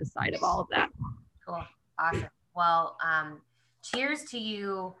business side of all of that. Cool. Awesome. Well, cheers to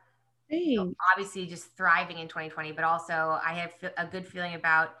you. Thanks. Obviously just thriving in 2020, but also I have a good feeling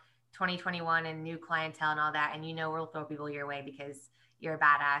about 2021 and new clientele and all that. And, you know, we'll throw people your way because you're a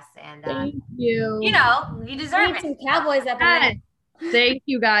badass, and thank you. You know, you deserve it. Some Cowboys up in there. Thank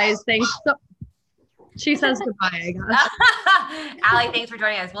you, guys. Thanks. She says goodbye, I guess. Allie, thanks for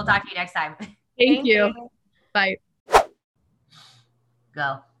joining us. We'll talk to you next time. Thank you. Bye.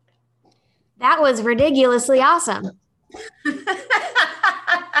 Go. That was ridiculously awesome.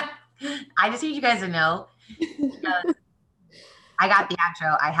 I just need you guys to know, I got the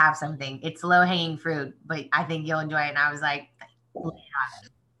outro. I have something. It's low hanging fruit, but I think you'll enjoy it. And I was like, and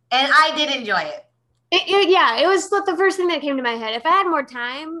I did enjoy it. It was the first thing that came to my head. If I had more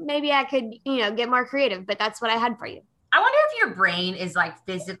time, maybe I could, get more creative, but that's what I had for you. I wonder if your brain is like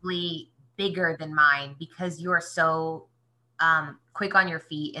physically bigger than mine, because you are so quick on your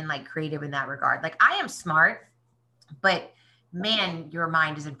feet and like creative in that regard. Like, I am smart, but man, your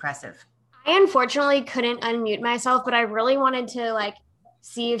mind is impressive. I unfortunately couldn't unmute myself, but I really wanted to like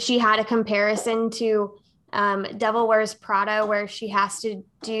see if she had a comparison to Devil Wears Prada, where she has to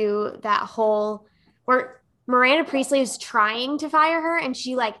do that whole where Miranda Priestley is trying to fire her, and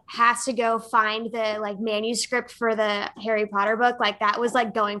she like has to go find the like manuscript for the Harry Potter book. Like, that was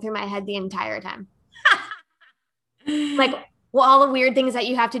like going through my head the entire time. Like, well, all the weird things that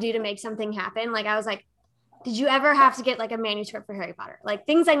you have to do to make something happen. Like, I was like, did you ever have to get like a manuscript for Harry Potter? Like,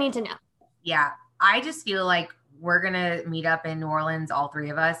 things I need to know. Yeah. I just feel like we're going to meet up in New Orleans, all three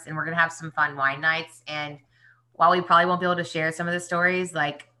of us, and we're going to have some fun wine nights. And while we probably won't be able to share some of the stories,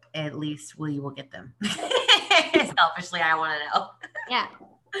 like, at least we will get them. Selfishly, I want to know. Yeah.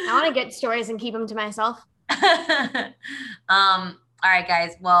 I want to get stories and keep them to myself. All right,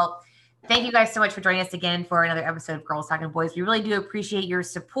 guys. Well, thank you guys so much for joining us again for another episode of Girls Talkin Boys. We really do appreciate your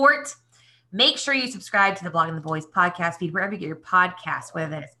support. Make sure you subscribe to the Blogging the Boys podcast feed, wherever you get your podcasts, whether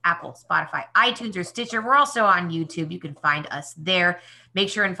that is Apple, Spotify, iTunes, or Stitcher. We're also on YouTube. You can find us there. Make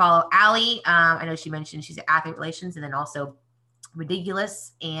sure and follow Allie. I know she mentioned she's at Athlete Relations, and then also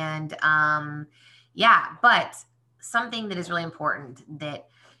Ridiculous. And but something that is really important that,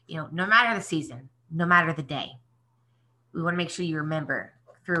 no matter the season, no matter the day, we want to make sure you remember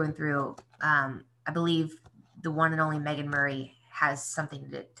through and through. I believe the one and only Meg Murray has something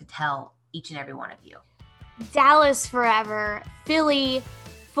to tell each and every one of you. Dallas forever, Philly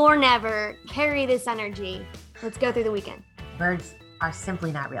for never. Carry this energy. Let's go through the weekend. Birds are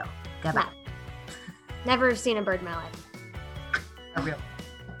simply not real. Goodbye. Never seen a bird in my life. Not real,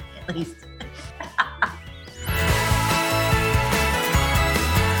 at least.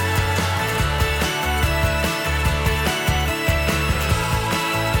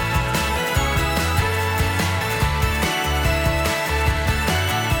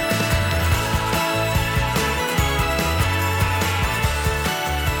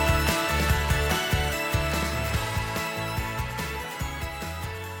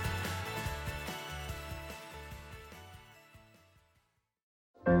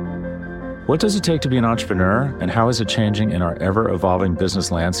 What does it take to be an entrepreneur, and how is it changing in our ever-evolving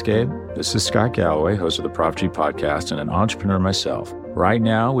business landscape? This is Scott Galloway, host of the Prop G podcast and an entrepreneur myself. Right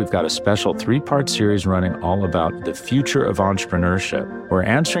now, we've got a special 3-part series running all about the future of entrepreneurship. We're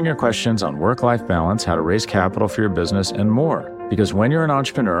answering your questions on work-life balance, how to raise capital for your business, and more. Because when you're an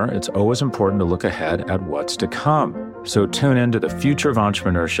entrepreneur, it's always important to look ahead at what's to come. So tune in to the Future of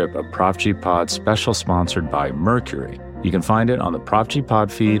Entrepreneurship, a Prop G Pod special sponsored by Mercury. You can find it on the Prop G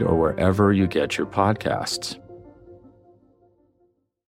Pod feed or wherever you get your podcasts.